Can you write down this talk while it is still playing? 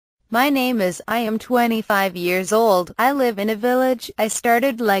My name is I am 25 years old. I live in a village. I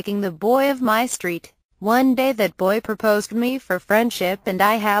started liking the boy of my street. One day that boy proposed me for friendship and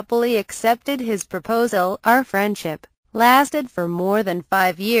I happily accepted his proposal. Our friendship lasted for more than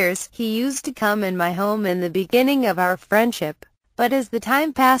 5 years. He used to come in my home in the beginning of our friendship. But as the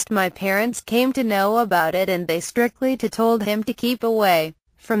time passed, my parents came to know about it and they strictly told him to keep away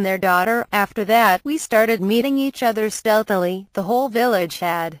from their daughter. After that, we started meeting each other stealthily. The whole village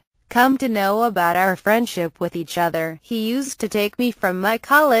had come to know about our friendship with each other. He used to take me from my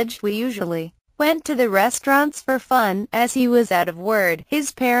college. We usually went to the restaurants for fun. As he was out of word,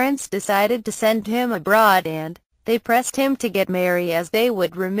 his parents decided to send him abroad and they pressed him to get married as they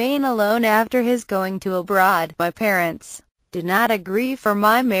would remain alone after his going to abroad. My parents did not agree for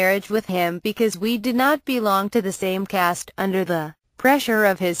my marriage with him because we did not belong to the same caste. Under the pressure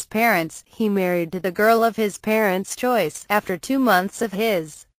of his parents, he married the girl of his parents' choice. After 2 months of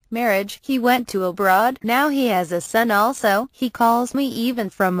his marriage, he went to abroad. Now he has a son also. He calls me even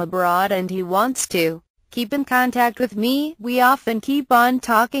from abroad and he wants to keep in contact with me. We often keep on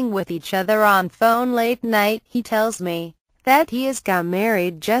talking with each other on phone late night. He tells me that he has got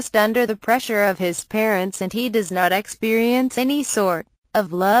married just under the pressure of his parents and he does not experience any sort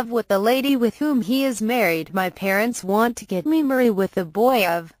of love with the lady with whom he is married. My parents want to get me married with the boy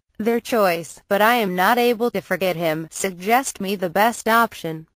of their choice, but I am not able to forget him. Suggest me the best option.